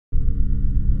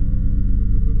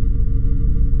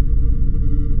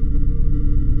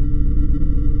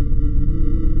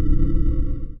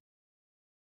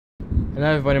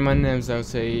Hello everybody, my name's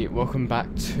LT. Welcome back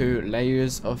to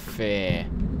Layers of Fear.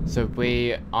 So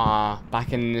we are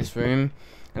back in this room,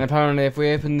 and apparently if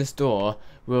we open this door,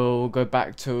 we'll go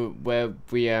back to where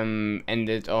we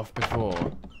ended off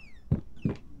before.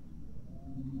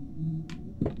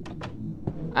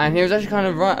 And he was actually kind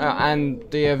of right, and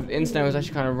the internet was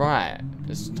actually kind of right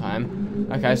this time.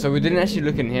 Okay, so we didn't actually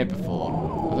look in here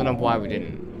before. I don't know why we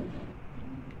didn't.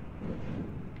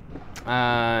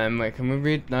 Wait, can we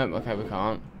read? No, okay, we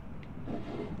can't.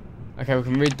 Okay, we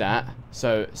can read that.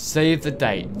 So, save the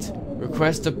date.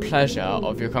 Request the pleasure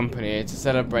of your company to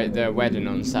celebrate their wedding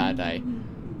on Saturday,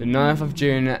 the 9th of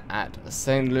June at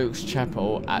St. Luke's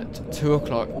Chapel at 2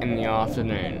 o'clock in the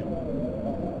afternoon.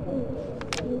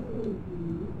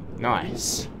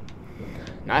 Nice.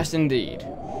 Nice indeed.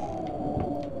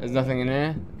 There's nothing in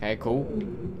here? Okay, cool.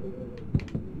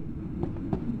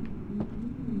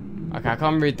 Okay, I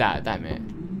can't read that, damn it.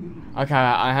 Okay,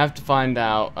 I have to find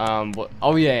out, what,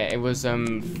 oh yeah, it was,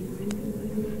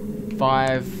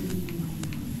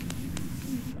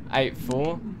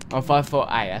 584? Oh,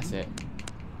 548, that's it.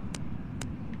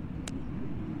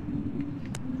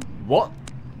 What?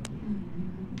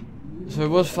 So it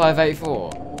was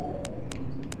 584?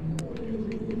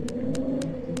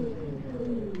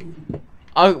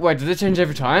 Oh, wait, did it change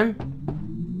every time?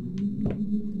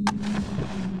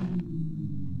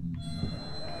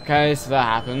 Okay, so that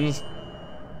happens.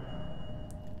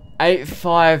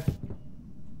 85.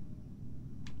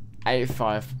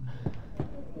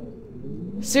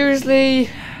 Seriously?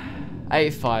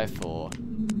 854.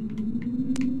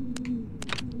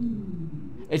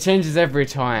 It changes every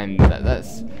time.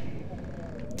 That's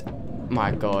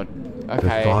my god.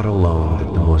 Okay. The thought alone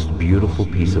that the most beautiful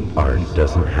piece of art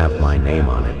doesn't have my name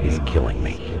on it is killing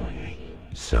me.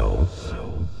 So,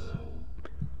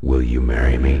 will you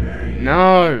marry me?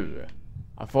 No!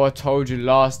 I thought I told you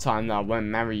last time that I won't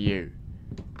marry you.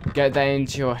 Get that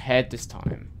into your head this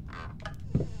time.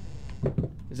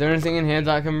 Is there anything in here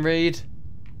that I can read?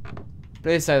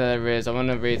 Please say that there is. I want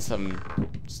to read some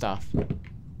stuff.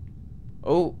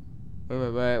 Oh.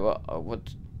 Wait.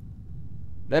 What?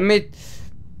 Let me...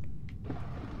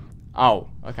 Oh,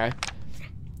 okay.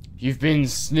 You've been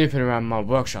snooping around my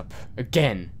workshop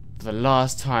again. For the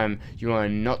last time, you are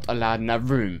not allowed in that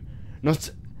room.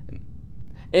 Not...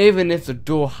 Even if the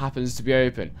door happens to be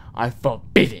open, I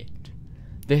forbid it.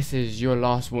 This is your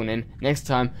last warning. Next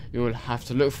time, you will have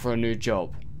to look for a new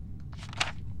job.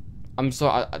 I'm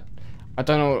sorry, I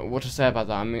don't know what to say about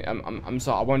that. I'm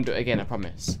sorry, I won't do it again, I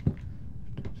promise.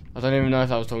 I don't even know if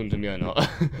that was talking to me or not.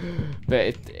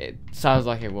 But it sounds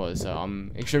like it was, so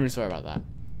I'm extremely sorry about that.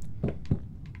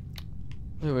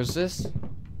 Who was this?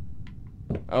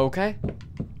 Okay.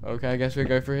 Okay, I guess we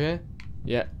go through here.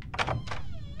 Yeah.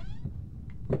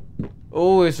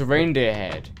 Oh, it's a reindeer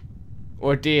head.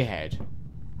 Or a deer head.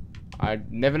 I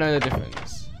never know the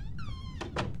difference.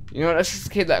 You know what, let's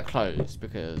just keep that closed,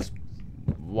 because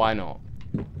why not?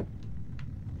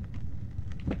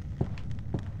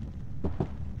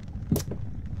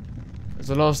 There's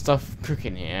a lot of stuff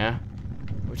cooking here,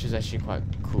 which is actually quite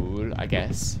cool, I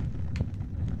guess.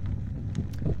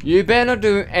 You better not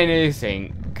do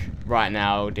anything right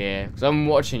now, dear, because I'm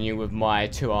watching you with my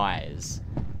 2 eyes.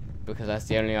 Because that's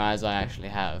the only eyes I actually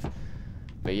have.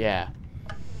 But yeah.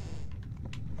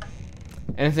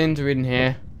 Anything to read in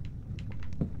here?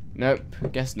 Nope,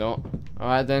 guess not.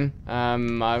 Alright then,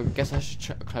 I guess I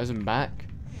should close them back.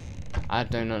 I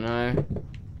do not know.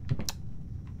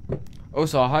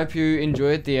 Also, I hope you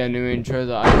enjoyed the new intro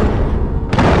that I...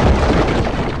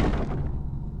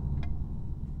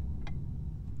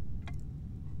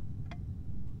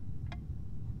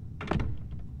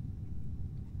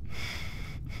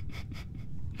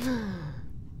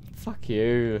 Fuck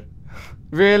you.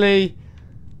 Really?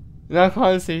 I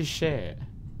can't see shit.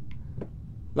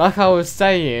 Like I was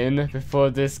saying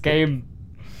before this game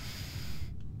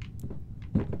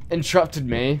interrupted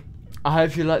me, I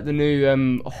hope you like the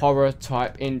new horror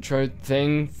type intro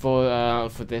thing for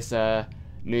this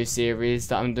new series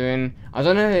that I'm doing. I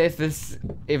don't know if this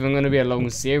even gonna be a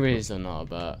long series or not,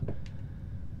 but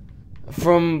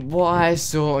from what I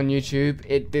saw on YouTube,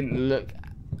 it didn't look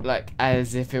like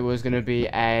as if it was gonna be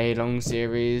a long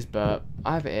series, but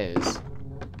I hope it is.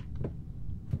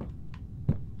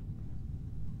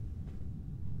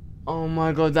 Oh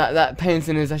my god, that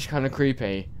painting is actually kind of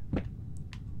creepy.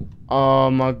 Oh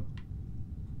my...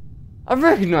 I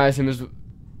recognize him as...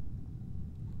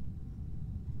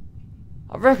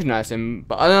 I recognize him,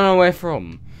 but I don't know where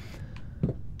from.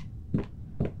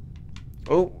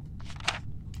 Oh.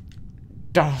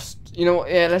 Dust. You know what,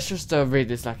 yeah, let's just read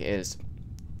this like it is.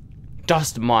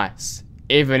 Dust mites,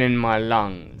 even in my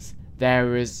lungs.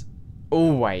 there is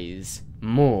always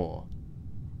more.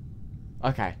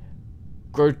 Okay.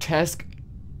 Grotesque.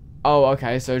 Oh,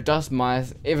 okay, so dust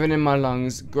mites, even in my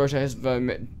lungs, grotesque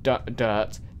vomit,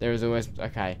 dirt, there is always,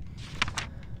 okay.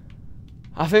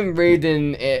 I think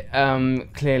reading it,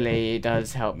 clearly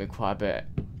does help me quite a bit,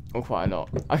 or quite a lot.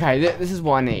 Okay, this is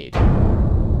what I need.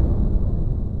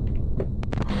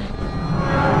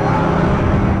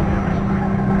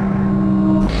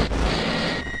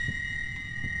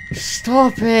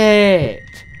 Stop it!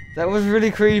 That was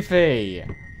really creepy.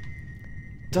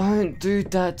 Don't do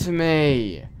that to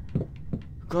me.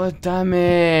 God damn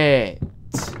it.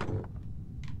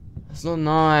 That's not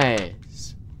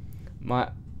nice.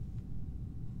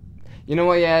 You know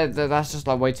what, yeah, that's just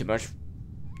like way too much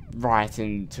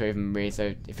writing to even read.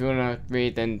 So if you want to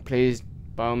read, then please,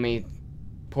 by all means,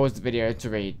 pause the video to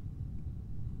read.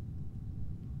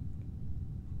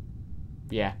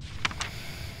 Yeah.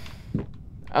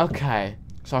 Okay,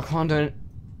 so I can't do it.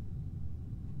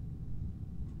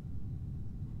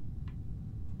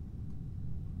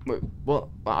 Wait, what?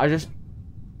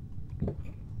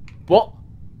 What?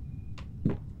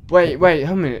 Wait,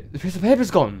 hold a minute. The piece of paper's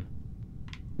gone.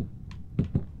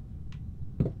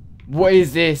 What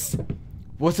is this?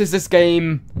 What is this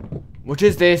game? What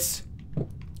is this?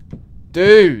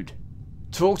 Dude!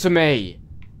 Talk to me!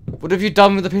 What have you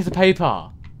done with the piece of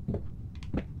paper?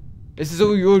 This is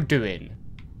all you're doing.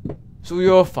 It's all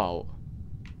your fault.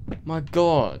 My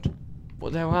god.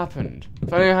 What the hell happened?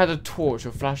 If only I had a torch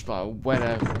or flashlight or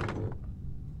whatever.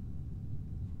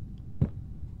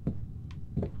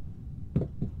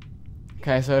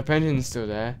 Okay, so the painting's still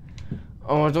there.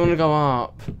 Oh, I don't want to go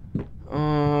up.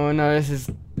 Oh no, this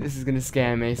is gonna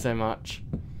scare me so much.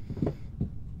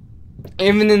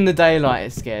 Even in the daylight,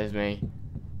 it scares me.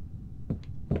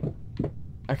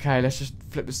 Okay, let's just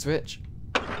flip the switch.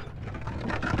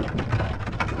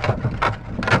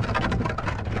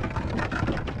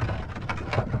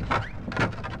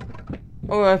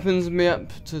 Oh, it opens me up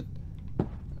to...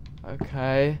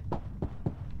 Okay.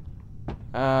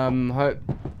 Hope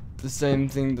the same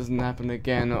thing doesn't happen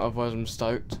again, otherwise I'm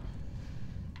stoked.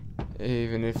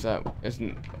 Even if that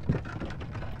isn't...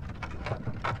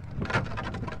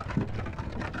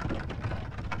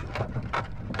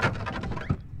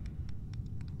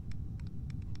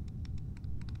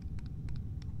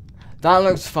 That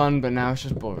looks fun, but now it's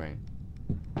just boring.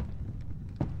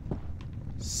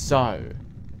 So...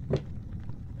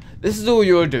 This is all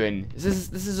you're doing.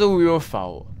 This is all your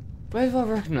fault. Where do I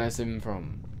recognise him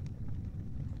from?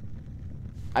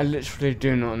 I literally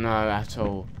do not know at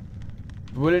all.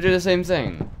 Will it do the same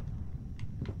thing?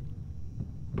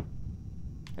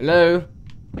 Hello?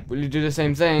 Will you do the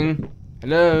same thing?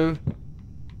 Hello?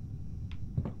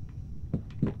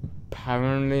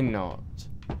 Apparently not.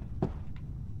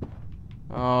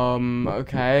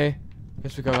 Okay.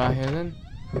 Guess we go out here then.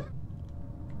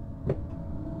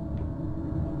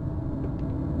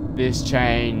 This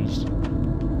changed.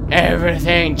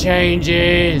 Everything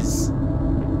changes.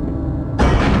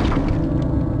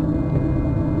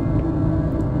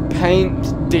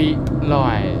 Paint deep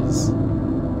lies.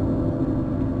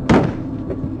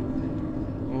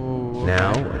 Ooh.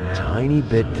 Now, a tiny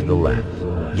bit to the left.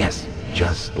 Yes,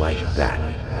 just like that.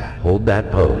 Hold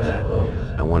that pose.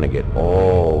 I want to get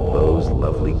all those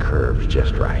lovely curves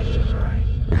just right.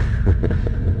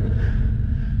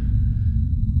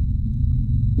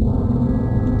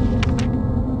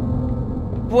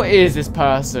 What is this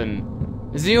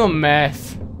person? Is he on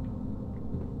meth?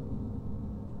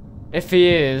 If he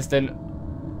is, then...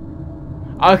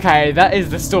 Okay, that is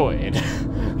distorted.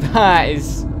 That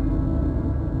is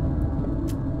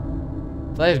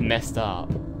messed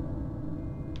up.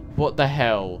 What the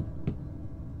hell?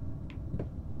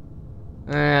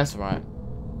 That's right.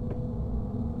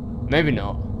 Maybe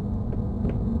not.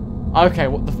 Okay,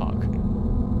 what the fuck?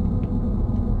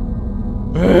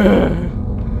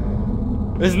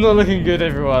 It's not looking good,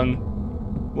 everyone.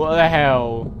 What the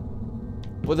hell?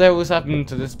 What the hell was happening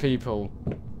to these people?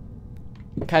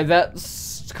 Okay,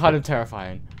 that's kind of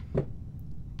terrifying.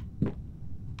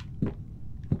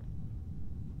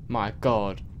 My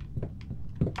god.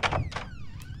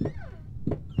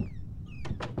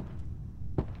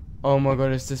 Oh my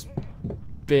god, it's this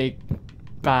big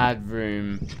bad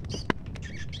room.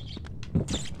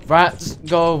 Rats,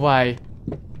 go away.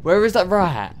 Where is that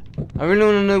rat? I really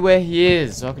want to know where he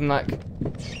is so I can like...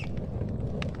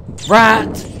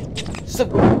 Rat! Stop!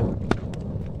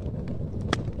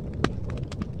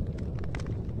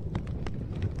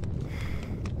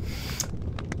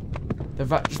 The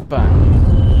rat just burned.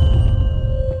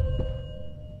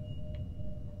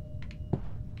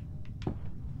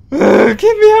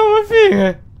 Get me out of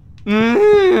here!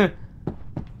 I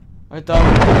don't.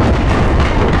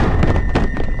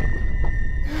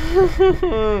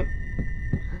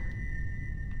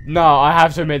 No, I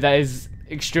have to admit that is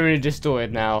extremely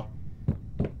distorted now.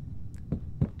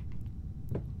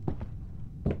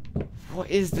 What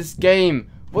is this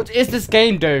game? What is this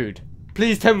game, dude?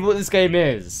 Please tell me what this game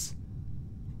is.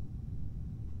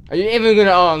 Are you even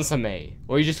gonna answer me,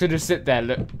 or are you just gonna sit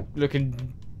there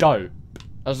looking dope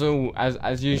as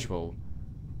usual?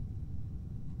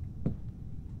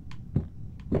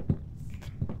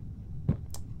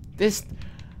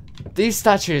 These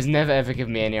statues never ever give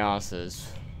me any answers.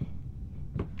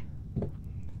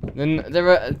 Then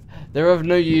they're of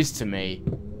no use to me.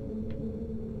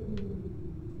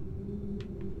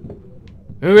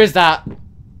 Who is that?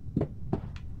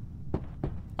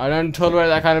 I don't tolerate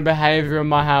that kind of behavior in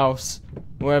my house.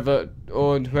 Whoever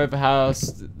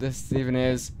house this even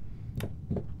is.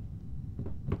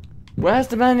 Where's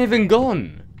the man even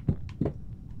gone?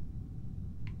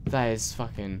 That is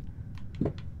fucking...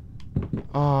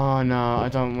 Oh no, I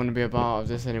don't want to be a part of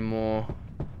this anymore.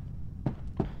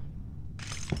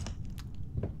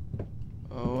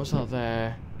 Oh, what's up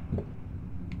there?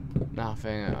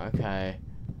 Nothing, okay.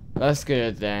 That's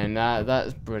good then,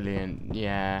 that's brilliant,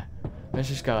 yeah. Let's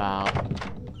just go out.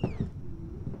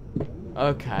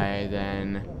 Okay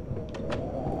then.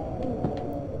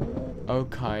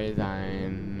 Okay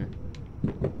then.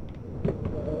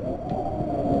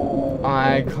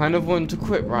 I kind of want to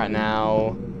quit right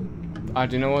now. I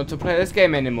do not want to play this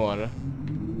game anymore.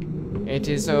 It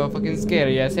is so fucking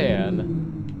scary as hell.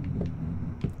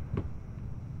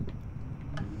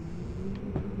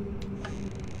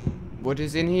 What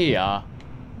is in here?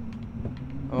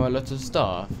 Oh, a lot of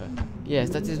stuff. Yes,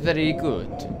 that is very good.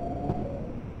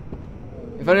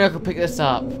 If only I could pick this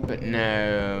up, but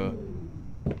no.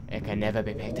 It can never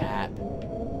be picked up.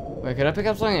 Wait, could I pick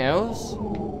up something else?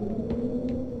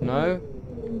 No?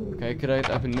 Okay, could I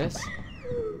open this?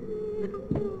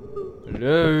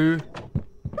 Hello?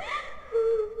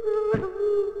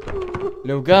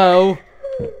 Little girl?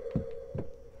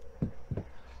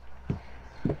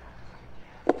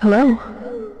 Hello.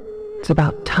 It's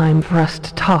about time for us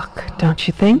to talk, don't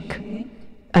you think?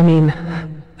 I mean,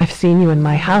 I've seen you in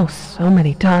my house so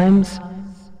many times,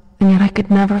 and yet I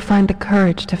could never find the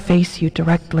courage to face you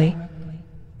directly.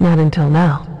 Not until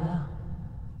now.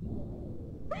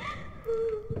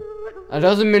 That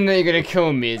doesn't mean that you're gonna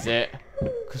kill me, is it?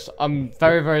 Because I'm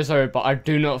very, very sorry, but I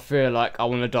do not feel like I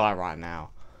want to die right now.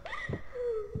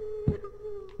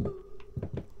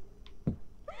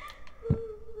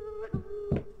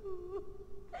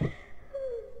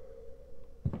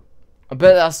 I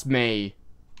bet that's me.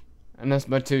 And that's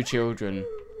my 2 children.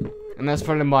 And that's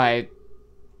probably my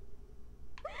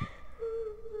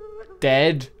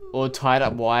dead or tied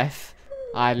up wife.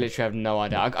 I literally have no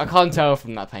idea. I can't tell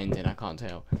from that painting. I can't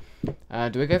tell.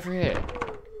 Do we go through here?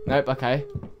 Nope, okay.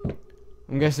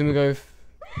 I'm guessing we go...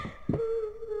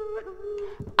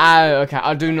 Oh, okay.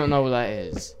 I do not know what that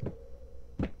is.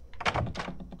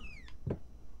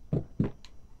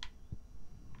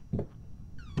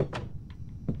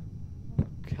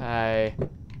 Okay.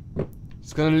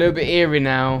 It's gone a little bit eerie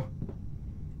now.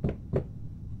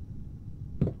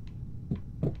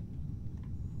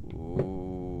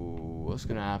 Ooh, what's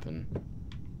gonna happen?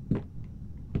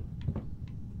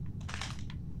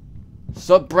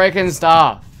 Stop breaking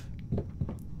stuff.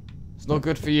 It's not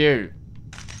good for you.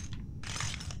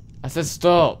 I said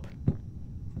stop.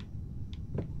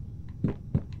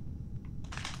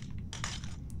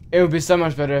 It would be so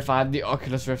much better if I had the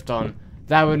Oculus Rift on.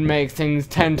 That would make things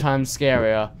 10 times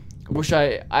scarier.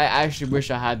 I actually wish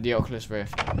I had the Oculus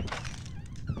Rift.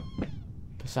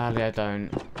 But sadly I don't.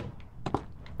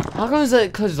 How come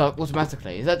it closes like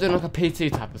automatically? Is that doing like a PT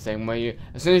type of thing where you,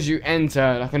 as soon as you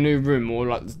enter like a new room or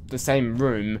like the same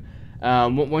room,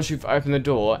 once you've opened the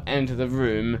door, enter the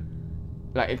room,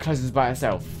 like it closes by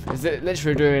itself? Is it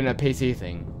literally doing a PT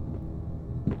thing?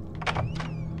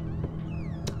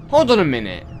 Hold on a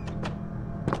minute.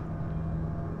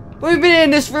 We've been in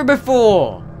this room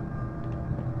before.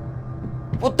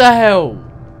 What the hell?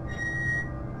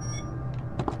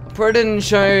 I probably didn't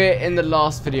show it in the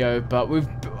last video, but we've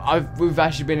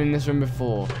actually been in this room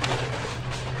before.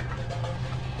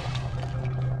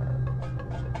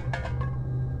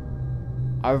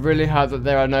 I really hope that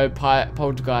there are no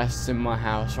poltergeists in my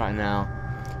house right now.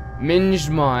 Minced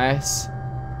mice,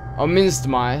 or minced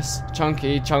mice,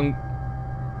 chunky,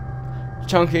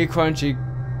 crunchy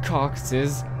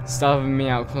carcasses, starving me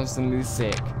out, constantly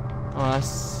sick. Oh,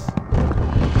 that's...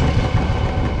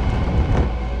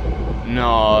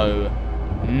 No.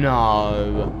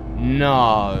 No.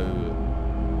 No.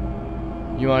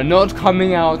 You are not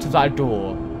coming out of that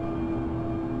door.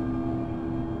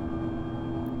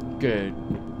 Good.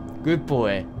 Good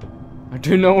boy. I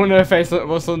do not want to face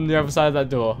what's on the other side of that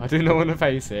door. I do not want to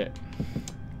face it.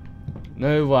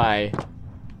 No way.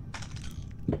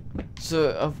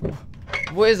 So,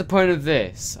 what is the point of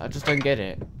this? I just don't get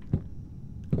it.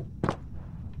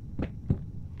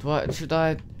 Should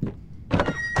I?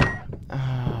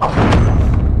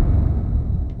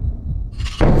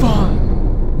 Fuck!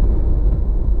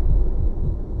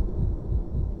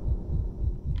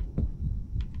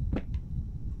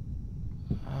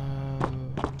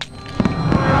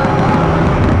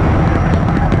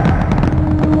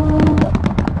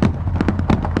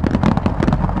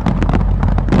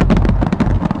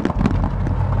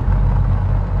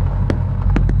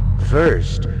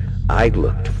 First, I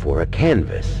looked for a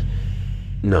canvas.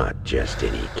 Not just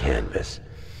any canvas.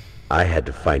 I had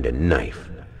to find a knife.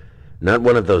 Not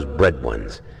one of those bread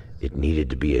ones. It needed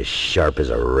to be as sharp as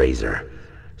a razor.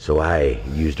 So I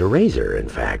used a razor, in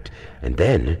fact, and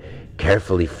then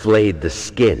carefully flayed the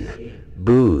skin.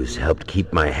 Booze helped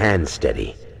keep my hand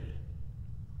steady.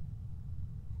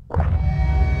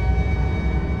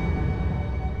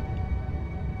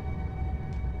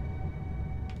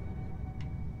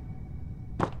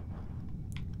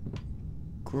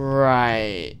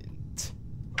 Great.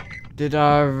 Did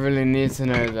I really need to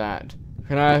know that?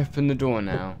 Can I open the door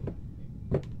now?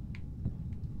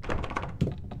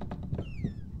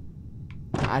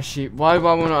 Actually, why do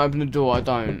I want to open the door? I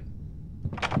don't.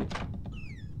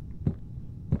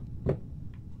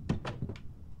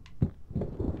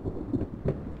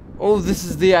 Oh, this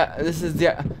is the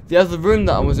other room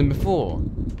that I was in before.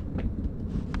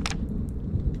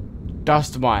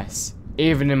 Dust mice,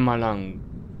 even in my lung.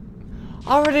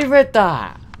 I already read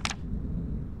that.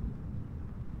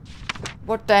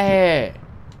 What the heck?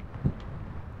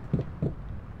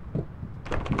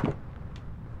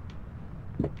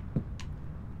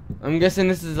 I'm guessing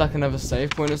this is like another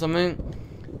save point or something.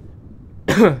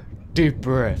 Deep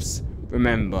breaths.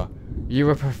 Remember, you're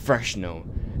a professional.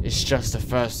 It's just the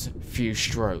first few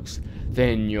strokes.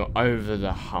 Then you're over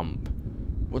the hump.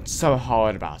 What's so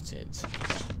hard about it?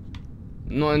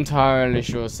 Not entirely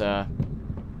sure, sir.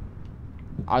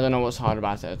 I don't know what's hard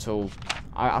about it at all.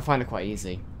 I find it quite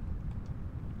easy.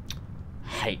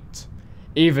 Hate.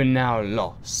 Even now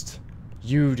lost.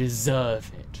 You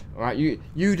deserve it. Alright,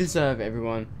 you deserve it,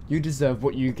 everyone. You deserve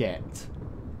what you get.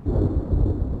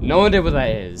 No idea what that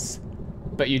is,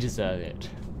 but you deserve it.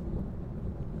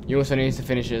 You also need to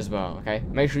finish it as well, okay?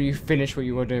 Make sure you finish what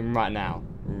you are doing right now.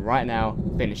 Right now,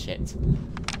 finish it.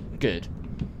 Good.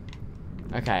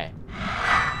 Okay.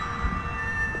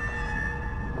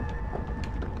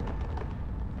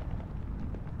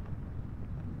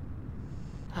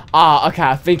 Ah, okay,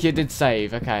 I think it did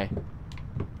save, okay.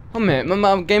 Oh man,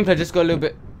 my gameplay just got a little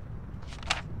bit...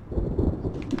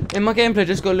 my gameplay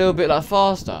just got a little bit, like,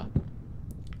 faster.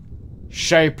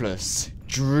 Shapeless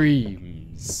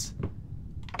dreams.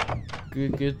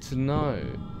 Good to know.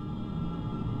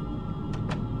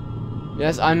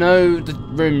 Yes, I know the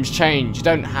rooms change. You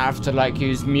don't have to, like,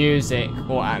 use music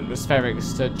or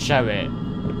atmospherics to show it.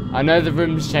 I know the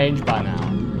rooms change by now.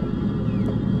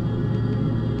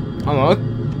 Come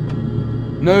on.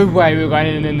 No way we're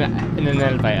going in an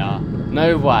elevator.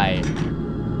 No way.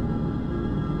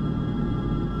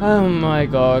 Oh my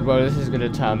god, well this is gonna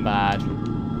turn bad.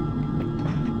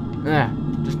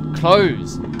 Just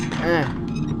close.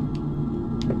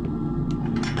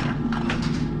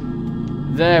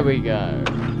 There we go.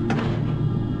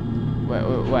 Wait.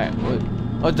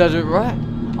 Oh, did I do it right?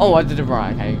 Oh, I did it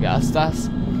right. Okay, that's...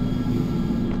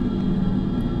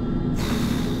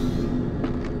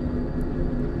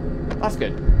 That's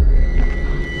good.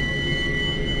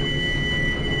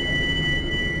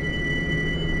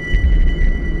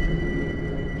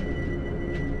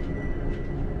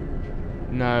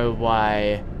 No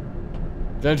way.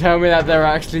 Don't tell me that there are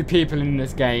actually people in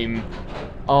this game.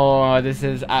 Oh, this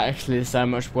is actually so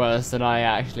much worse than I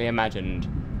actually imagined.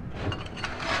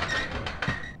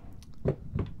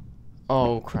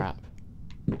 Oh, crap.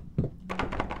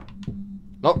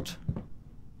 Locked.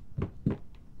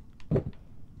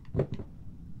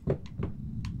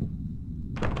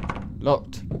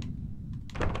 Locked.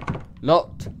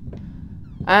 Locked.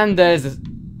 And there's a...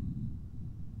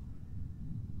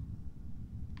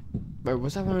 Wait,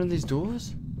 was that one of these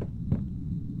doors?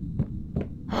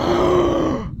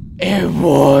 It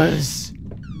was!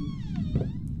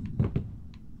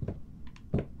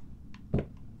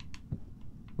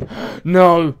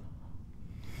 No!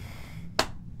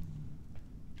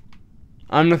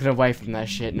 I'm looking away from that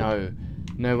shit, no.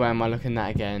 No way am I looking at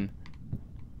that again.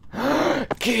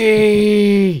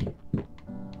 Key!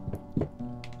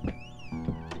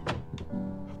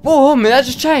 Whoa, man, that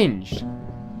just changed!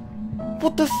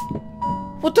 What the f-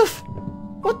 What the f-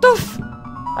 What the f-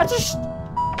 I just...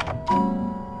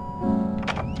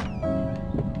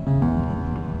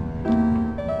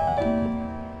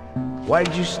 Why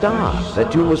did you stop?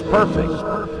 That tune was perfect.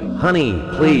 Honey,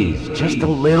 please, just a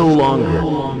little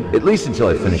longer. At least until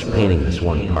I finish painting this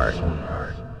one part.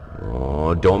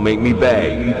 Oh, don't make me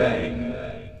beg.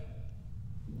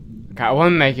 Okay, I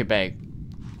won't make you beg.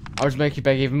 I'll just make you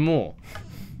beg even more.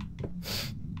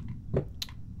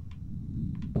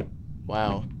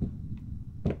 Wow.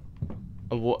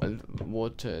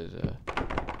 What is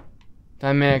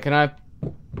damn it, can I...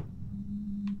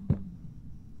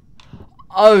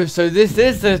 Oh, so this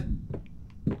is the...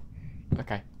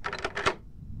 Okay.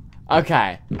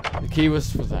 Okay. The key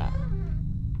was for that.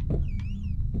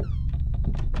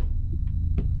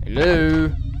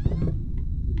 Hello?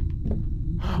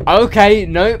 Okay,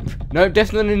 nope. Nope,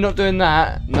 definitely not doing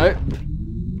that. Nope.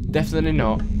 Definitely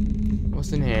not.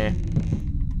 What's in here?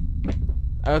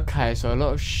 Okay, so a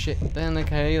lot of shit then.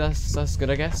 Okay, that's good,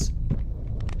 I guess.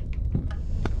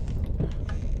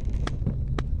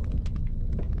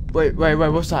 Wait,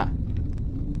 what's that?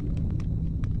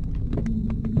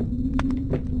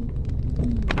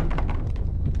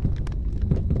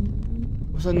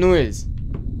 What's that noise?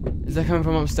 Is that coming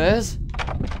from upstairs?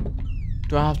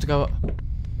 Do I have to go up?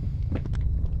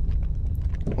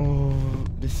 Oh,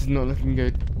 this is not looking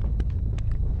good.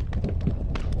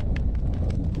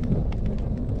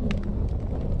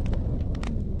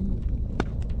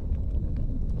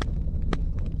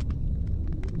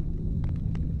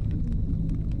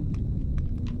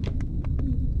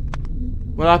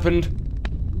 What happened?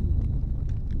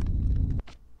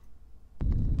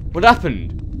 What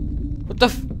happened? What the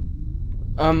f-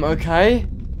 okay.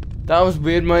 That was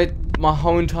weird, my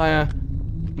whole entire...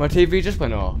 My TV just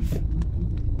went off.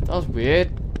 That was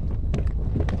weird.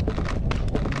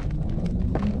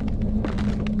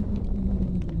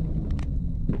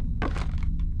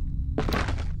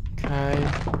 Okay.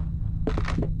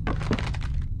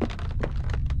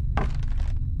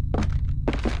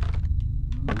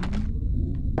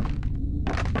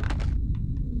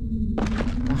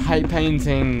 I hate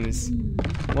paintings.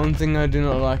 One thing I do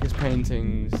not like is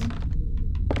paintings.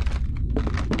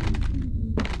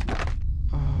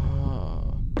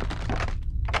 Oh.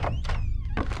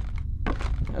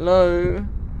 Hello?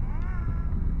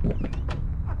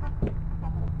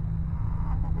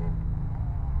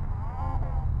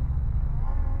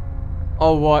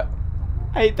 Oh, what?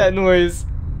 I hate that noise.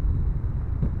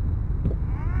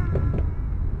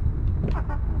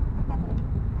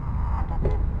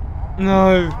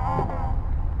 No.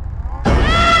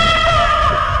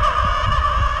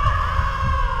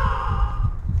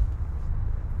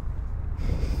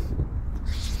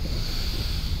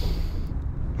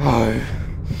 No.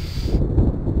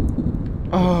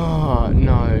 Oh,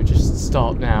 no. Just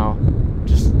stop now.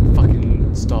 Just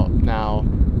fucking stop now.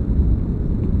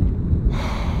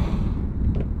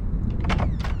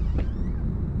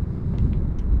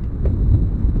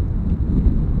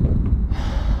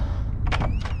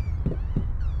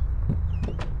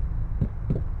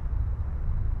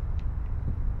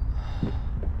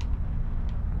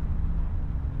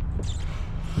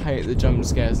 I hate the jump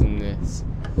scares in this.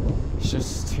 It's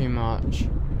just too much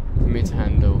for me to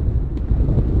handle.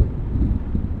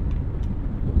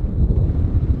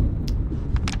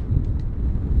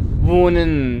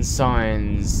 Warning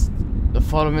signs. The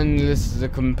following list is a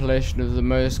compilation of the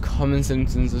most common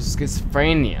symptoms of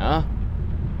schizophrenia.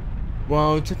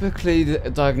 While typically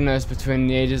diagnosed between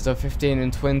the ages of 15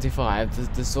 and 25, the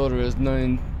disorder is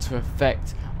known to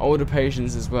affect older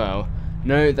patients as well.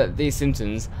 Note that these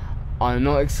symptoms are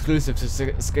not exclusive to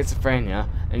schizophrenia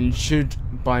and should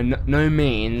by no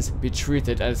means be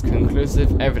treated as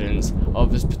conclusive evidence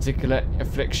of this particular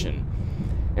affliction.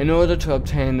 In order to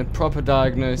obtain a proper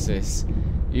diagnosis,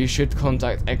 you should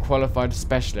contact a qualified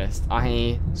specialist,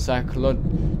 i.e.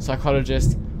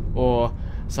 psychologist or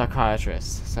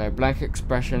psychiatrist. So blank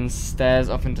expression stares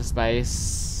off into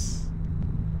space.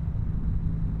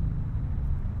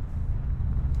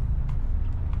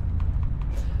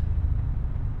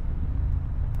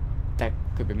 That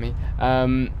could be me.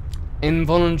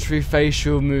 Involuntary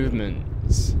facial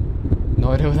movements. No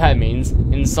idea what that means.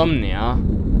 Insomnia.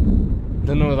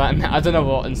 Don't know what that means. I don't know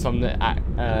what insomnia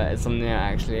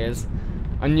actually is.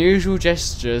 Unusual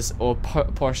gestures or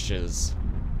postures.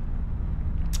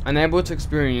 Unable to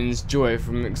experience joy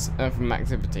from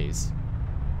activities.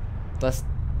 That's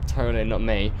totally not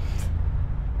me.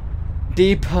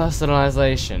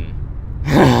 Depersonalization.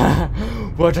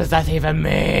 What does that even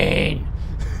mean?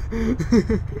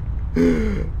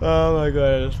 Oh my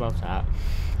god, I just love that.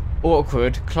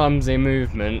 Awkward, clumsy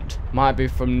movement might be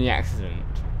from the accident.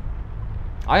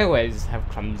 I always have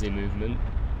clumsy movement.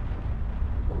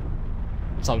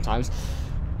 Sometimes.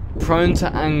 Prone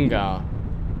to anger.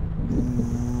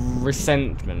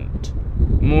 Resentment.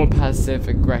 More passive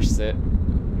aggressive.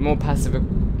 More passive.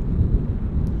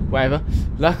 Whatever.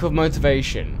 Lack of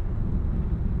motivation.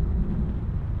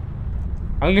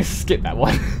 I'm gonna skip that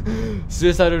one.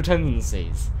 Suicidal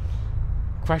tendencies.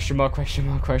 Question mark, question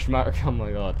mark, question mark. Oh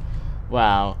my god.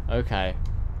 Wow. Okay.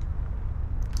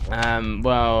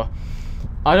 Well,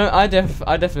 I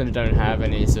definitely don't have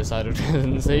any suicidal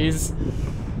tendencies.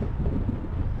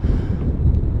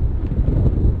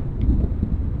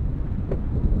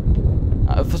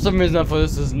 For some reason I thought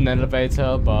this was an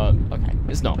elevator, but okay,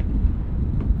 it's not.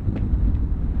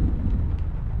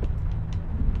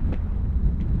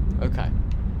 Okay.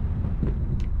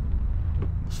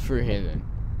 What's through here then?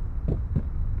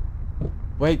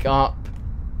 Wake up.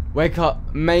 Wake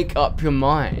up. Make up your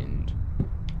mind.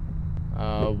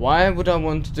 Why would I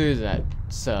want to do that,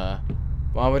 sir?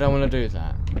 Why would I want to do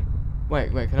that?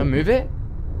 Wait, can I move it?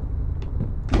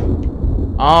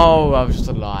 Oh, I was just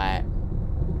a light.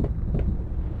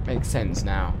 Makes sense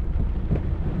now.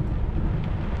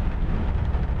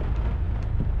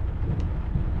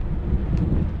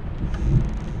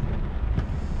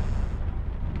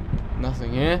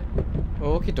 Nothing here.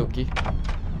 Okie dokie.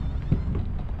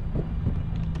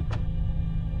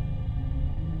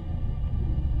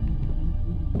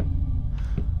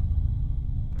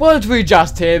 Weren't we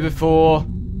just here before?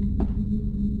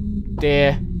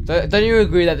 Dear, don't you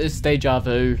agree that this is deja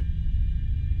vu?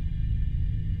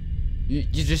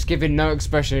 You're just giving no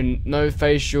expression, no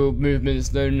facial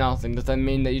movements, no nothing. Does that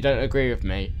mean that you don't agree with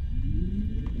me?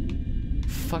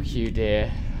 Fuck you,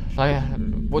 dear. Like,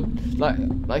 what?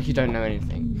 Like you don't know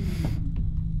anything.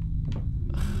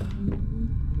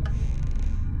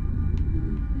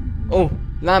 Oh,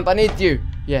 lamp! I need you.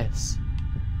 Yes.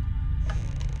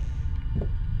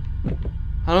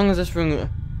 How long has this thing?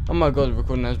 Oh my god, the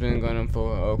recording has been going on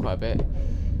for quite a bit.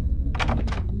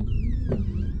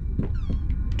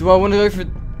 Do I want to go for?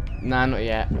 Nah, not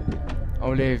yet.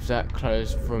 I'll leave that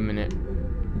closed for a minute.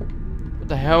 What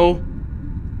the hell?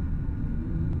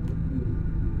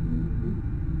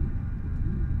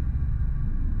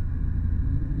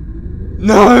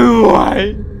 No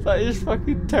way! That is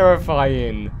fucking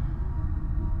terrifying.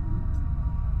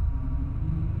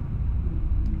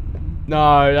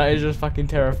 No, that is just fucking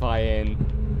terrifying.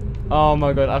 Oh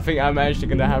my god, I think I'm actually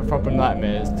gonna have proper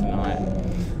nightmares tonight.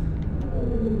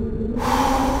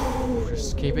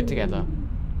 Just keep it together.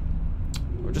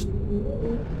 Or just...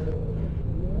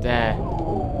 There.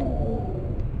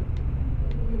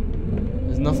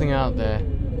 There's nothing out there.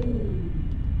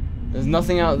 There's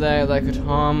nothing out there that could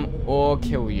harm or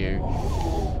kill you.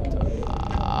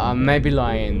 I may be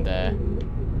lying there.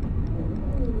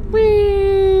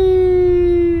 Whee!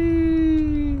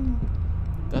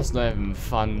 That's not even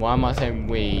fun. Why am I saying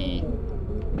we?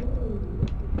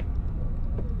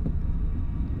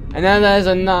 And then there's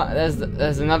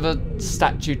another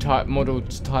statue type model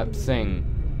type thing,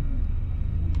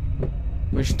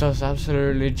 which does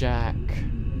absolutely jack.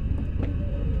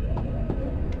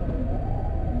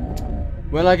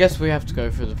 Well, I guess we have to go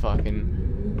for the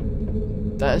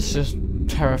fucking. That's just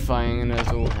terrifying and as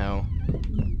all hell.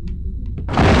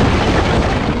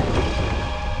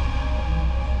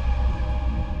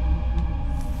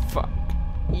 Fuck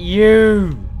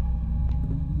you!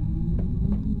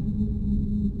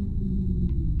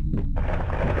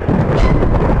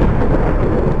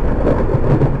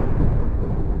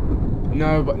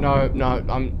 No, but no, no.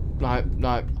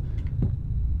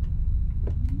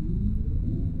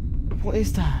 What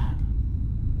is that?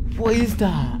 What is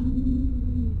that?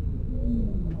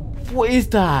 What is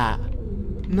that?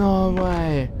 No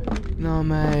way. No,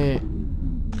 mate.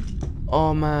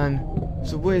 Oh, man.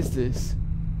 So what is this?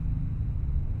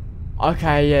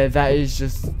 Okay, yeah, that is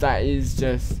just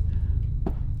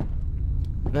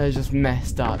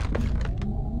messed up.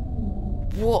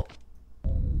 What?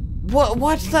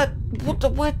 Why does that,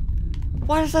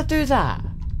 why does that do that?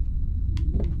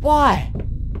 Why?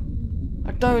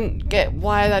 I don't get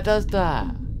why that does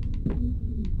that.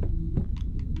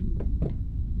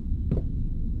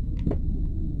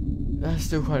 That's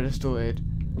still quite distorted.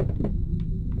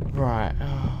 Right.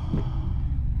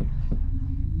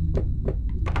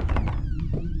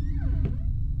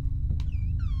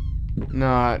 No,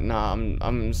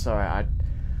 I'm sorry.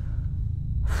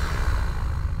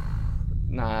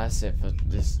 Nah, that's it for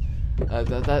this.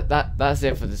 That's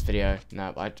it for this video.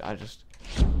 No, I just.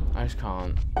 I just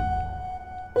can't.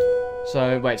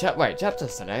 So, wait, chapter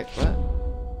select, what?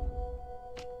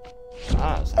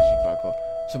 Ah, that's actually quite cool.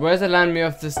 So, where's it land me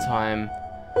off this time?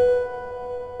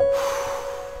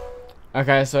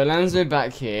 Okay, so it lands me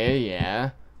back here,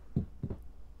 yeah.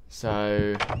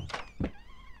 So...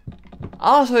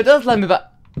 Oh, so it does land me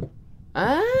back...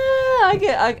 Ah,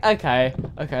 okay,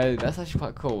 that's actually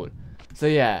quite cool. So,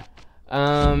 yeah.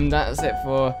 That's it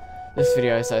for this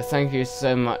video, so thank you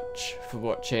so much for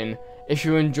watching. If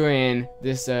you're enjoying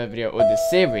this video or this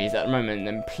series at the moment,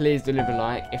 then please do leave a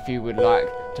like if you would like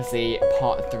to see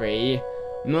part 3.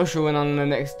 I'm not sure when I'm gonna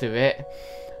next do it,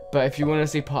 but if you want to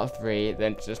see part 3,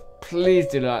 then just please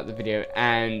do like the video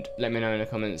and let me know in the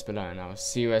comments below, and I'll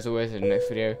see you as always in the next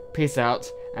video. Peace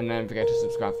out, and don't forget to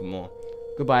subscribe for more.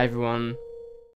 Goodbye everyone.